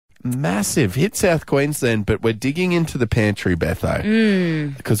Massive. Hit South Queensland, but we're digging into the pantry,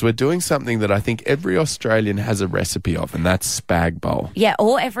 Betho, because we're doing something that I think every Australian has a recipe of, and that's spag bowl. Yeah,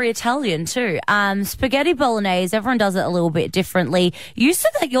 or every Italian too. Spaghetti bolognese, everyone does it a little bit differently. You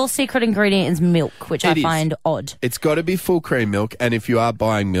said that your secret ingredient is milk, which I find odd. It's got to be full cream milk, and if you are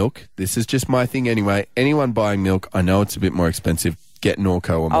buying milk, this is just my thing anyway, anyone buying milk, I know it's a bit more expensive. Get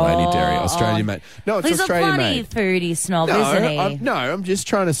Norco or Milady Dairy, Australian made. No, it's Australian made. He's a bloody foodie snob, isn't he? I'm just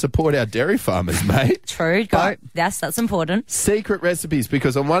trying to support our dairy farmers, mate. True, that's important. Secret recipes,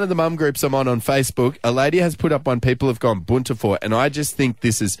 because on one of the mum groups I'm on Facebook, a lady has put up one people have gone bunta for, and I just think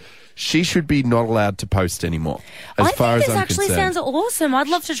she should be not allowed to post anymore. As far as I'm concerned. I think this actually sounds awesome. I'd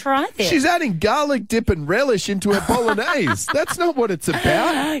love to try this. She's adding garlic dip and relish into her bolognese. That's not what it's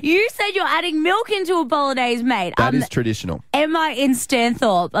about. You said you're adding milk into a bolognese, mate. That is traditional. Emma in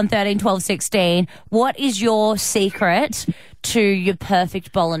Stanthorpe on 13, 12, 16. What is your secret to your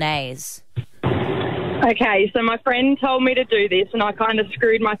perfect bolognese? Okay, so my friend told me to do this and I kind of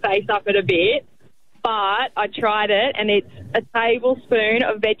screwed my face up it a bit. But I tried it, and it's a tablespoon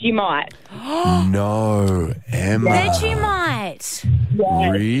of Vegemite. No, Emma. Vegemite?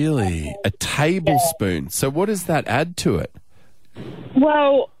 Yes. Really? A tablespoon. So what does that add to it?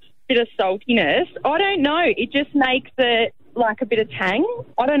 Well, a bit of saltiness. I don't know. It just makes it like a bit of tang.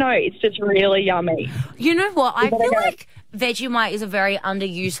 I don't know. It's just really yummy. You know what? I feel like Vegemite is a very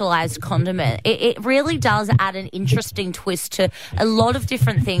underutilised condiment. It really does add an interesting twist to a lot of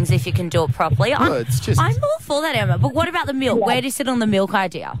different things if you can do it properly. I'm all for that, Emma. But what about the milk? Yeah. Where do you sit on the milk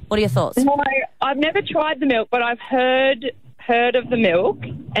idea? What are your thoughts? No, I've never tried the milk, but I've heard of the milk,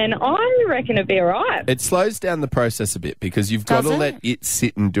 and I reckon it'd be all right. It slows down the process a bit because you've got to let it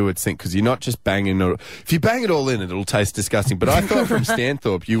sit and do its thing, because you're not just banging it. If you bang it all in, it'll taste disgusting. But I thought from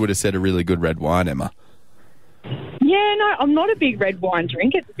Stanthorpe you would have said a really good red wine, Emma. Yeah, no, I'm not a big red wine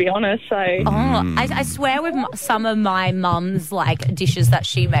drinker, to be honest. So, I swear with some of my mum's dishes that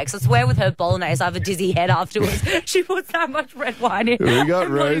she makes, I swear with her bolognese, I have a dizzy head afterwards. She puts that much red wine in. We got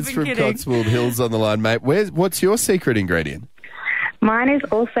Rose from Cotswold Hills on the line, mate. What's your secret ingredient? Mine is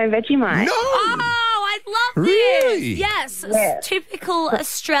also Vegemite. No! Oh, I love this. Really? Yes, typical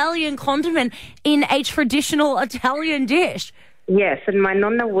Australian condiment in a traditional Italian dish. Yes, and my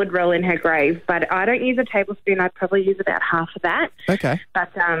nonna would roll in her grave, but I don't use a tablespoon. I'd probably use about half of that. Okay.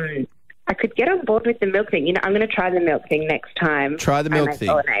 But I could get on board with the milk thing. I'm going to try the milk thing next time. Try the milk thing.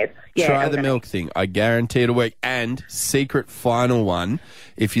 Yeah, try the milk thing. I guarantee it'll work. And secret final one,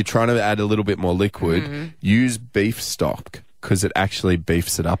 if you're trying to add a little bit more liquid, use beef stock, because it actually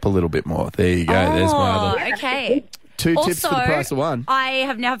beefs it up a little bit more. There you go. There's my other. Okay. Two tips for the price of one. I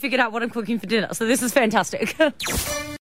have now figured out what I'm cooking for dinner, so this is fantastic.